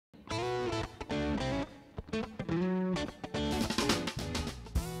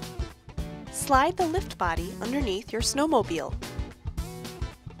Slide the lift body underneath your snowmobile.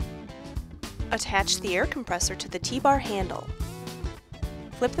 Attach the air compressor to the T-bar handle.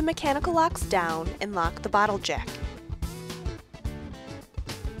 Flip the mechanical locks down and lock the bottle jack.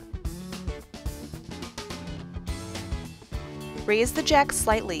 Raise the jack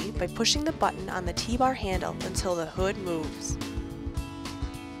slightly by pushing the button on the T-bar handle until the hood moves.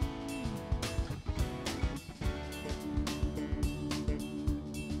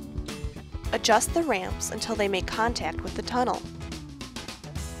 Adjust the ramps until they make contact with the tunnel.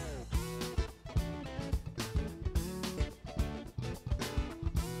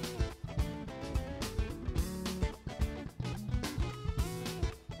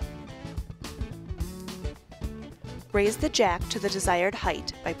 Raise the jack to the desired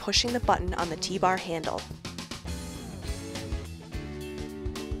height by pushing the button on the T-bar handle.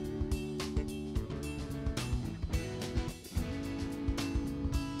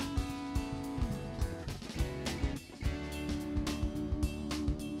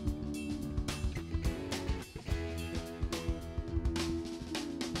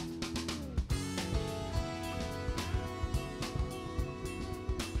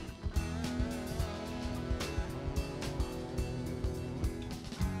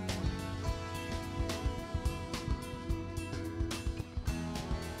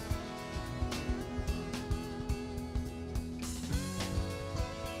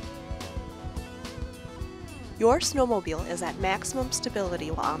 Your snowmobile is at maximum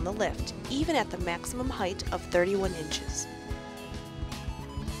stability while on the lift, even at the maximum height of 31 inches.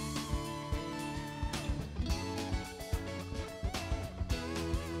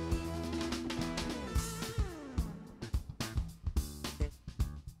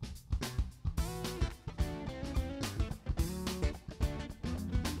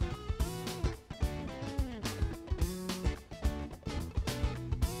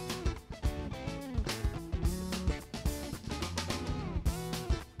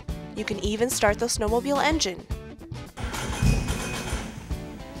 You can even start the snowmobile engine.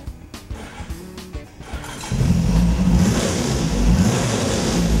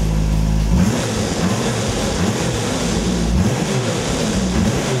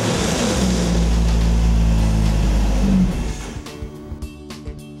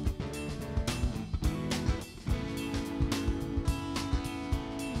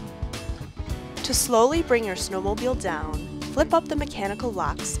 To slowly bring your snowmobile down, flip up the mechanical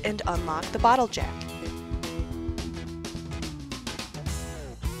locks and unlock the bottle jack.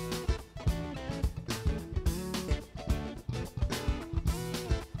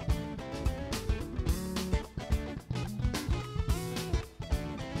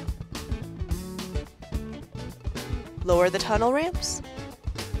 Lower the tunnel ramps.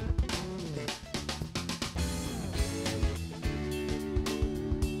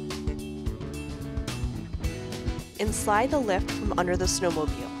 And slide the lift from under the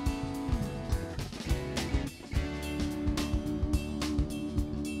snowmobile.